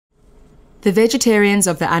The vegetarians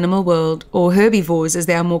of the animal world, or herbivores as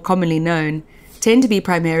they are more commonly known, tend to be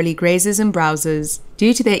primarily grazers and browsers.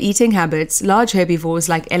 Due to their eating habits, large herbivores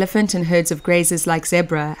like elephant and herds of grazers like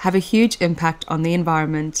zebra have a huge impact on the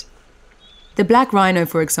environment. The black rhino,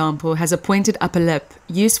 for example, has a pointed upper lip,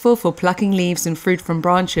 useful for plucking leaves and fruit from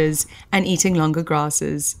branches and eating longer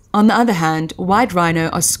grasses. On the other hand, white rhino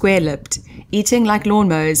are square-lipped, eating like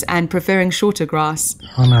lawnmowers and preferring shorter grass.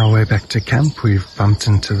 On our way back to camp, we've bumped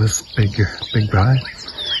into this big guy,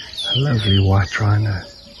 a lovely white rhino.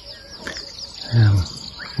 You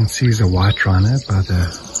can see he's a white rhino by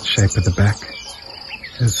the shape of the back,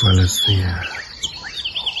 as well as the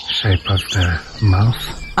shape of the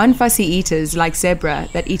mouth. Unfussy eaters like zebra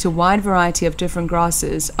that eat a wide variety of different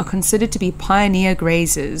grasses are considered to be pioneer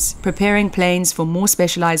grazers, preparing plains for more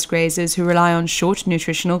specialized grazers who rely on short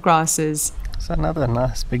nutritional grasses. So another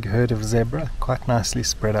nice big herd of zebra, quite nicely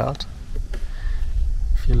spread out.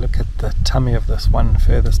 If you look at the tummy of this one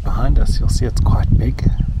furthest behind us, you'll see it's quite big.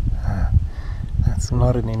 That's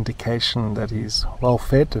not an indication that he's well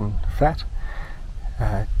fed and fat.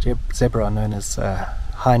 Zebra are known as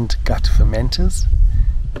hind gut fermenters.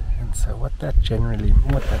 And so what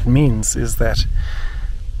that means is that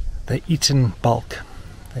they eat in bulk.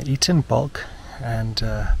 They eat in bulk and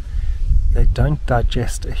they don't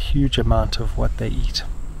digest a huge amount of what they eat.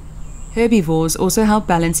 Herbivores also help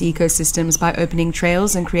balance ecosystems by opening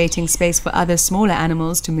trails and creating space for other smaller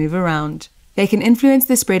animals to move around. They can influence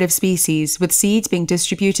the spread of species, with seeds being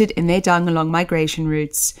distributed in their dung along migration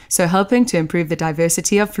routes, so helping to improve the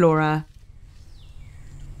diversity of flora.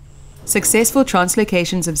 Successful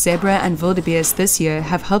translocations of zebra and wildebeest this year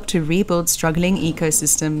have helped to rebuild struggling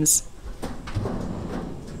ecosystems.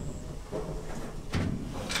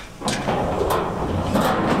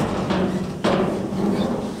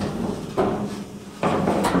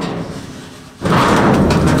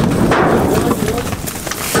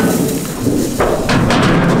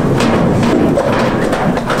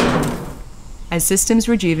 As systems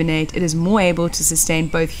rejuvenate, it is more able to sustain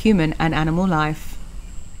both human and animal life.